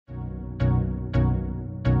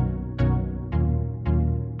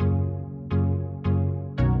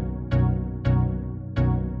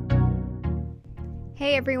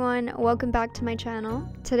Hey everyone, welcome back to my channel.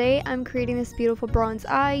 Today I'm creating this beautiful bronze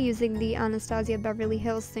eye using the Anastasia Beverly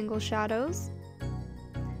Hills Single Shadows.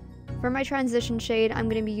 For my transition shade, I'm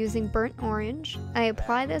going to be using Burnt Orange. I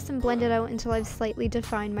apply this and blend it out until I've slightly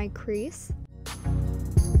defined my crease.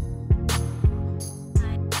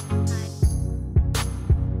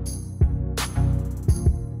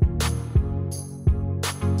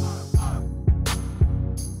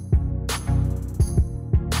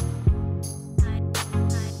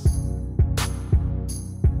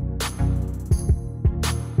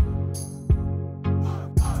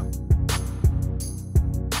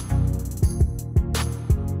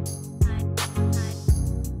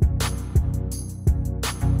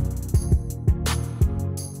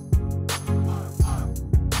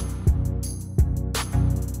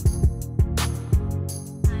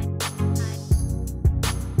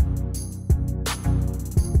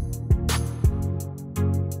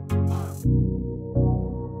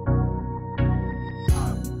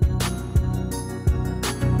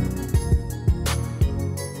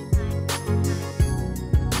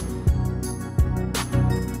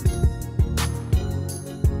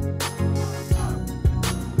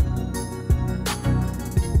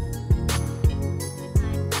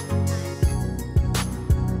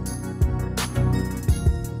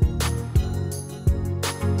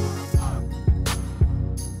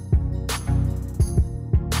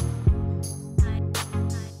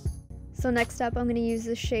 So next up, I'm going to use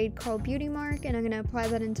this shade called Beauty Mark, and I'm going to apply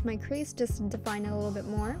that into my crease just to define it a little bit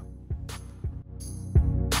more.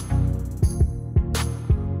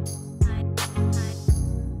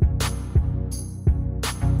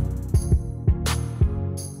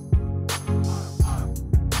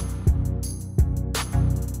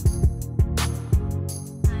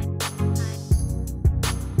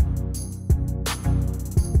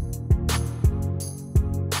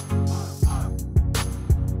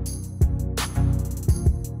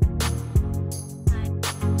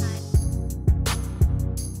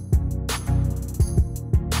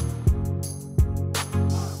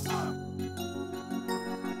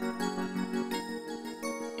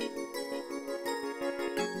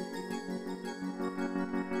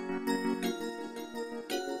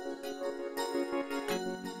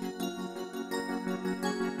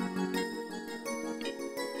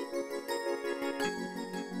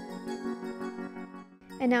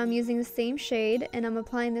 And now I'm using the same shade, and I'm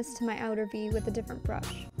applying this to my outer V with a different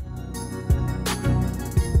brush.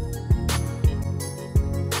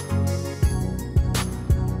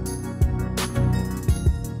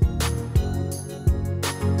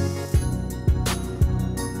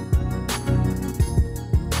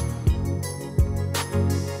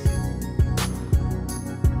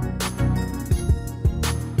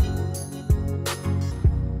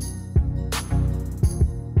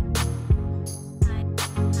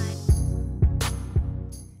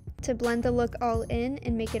 To blend the look all in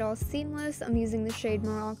and make it all seamless, I'm using the shade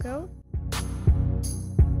Morocco.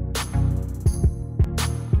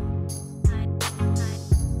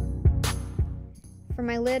 For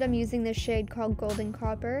my lid, I'm using this shade called Golden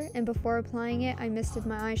Copper, and before applying it, I misted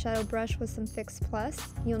my eyeshadow brush with some Fix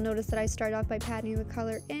Plus. You'll notice that I start off by patting the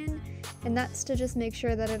color in, and that's to just make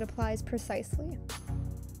sure that it applies precisely.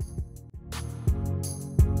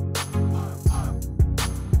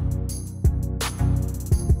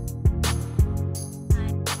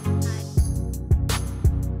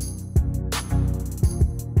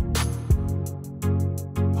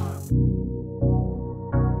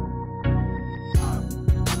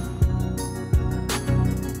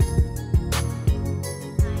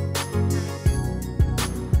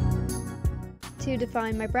 To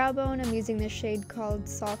define my brow bone, I'm using this shade called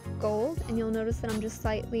Soft Gold, and you'll notice that I'm just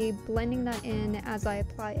slightly blending that in as I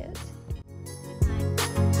apply it.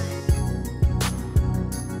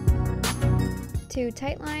 To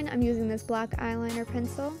tightline, I'm using this black eyeliner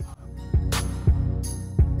pencil.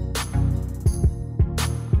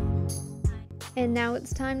 And now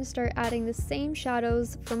it's time to start adding the same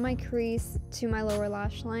shadows from my crease to my lower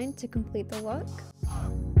lash line to complete the look.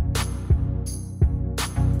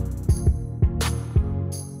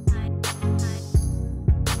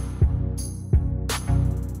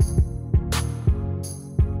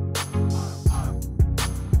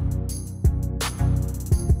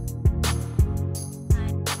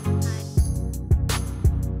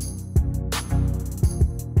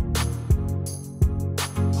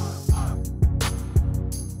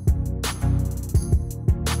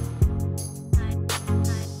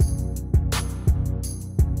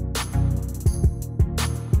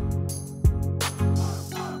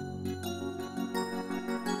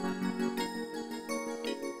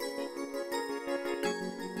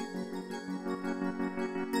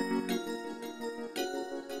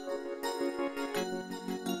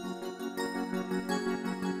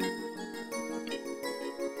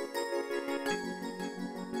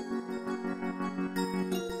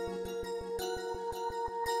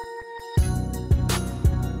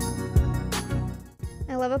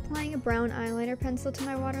 love applying a brown eyeliner pencil to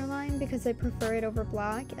my waterline because I prefer it over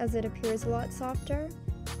black as it appears a lot softer.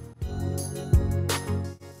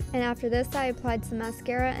 And after this, I applied some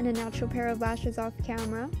mascara and a natural pair of lashes off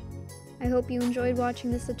camera. I hope you enjoyed watching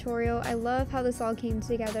this tutorial. I love how this all came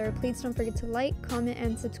together. Please don't forget to like, comment,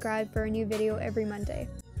 and subscribe for a new video every Monday.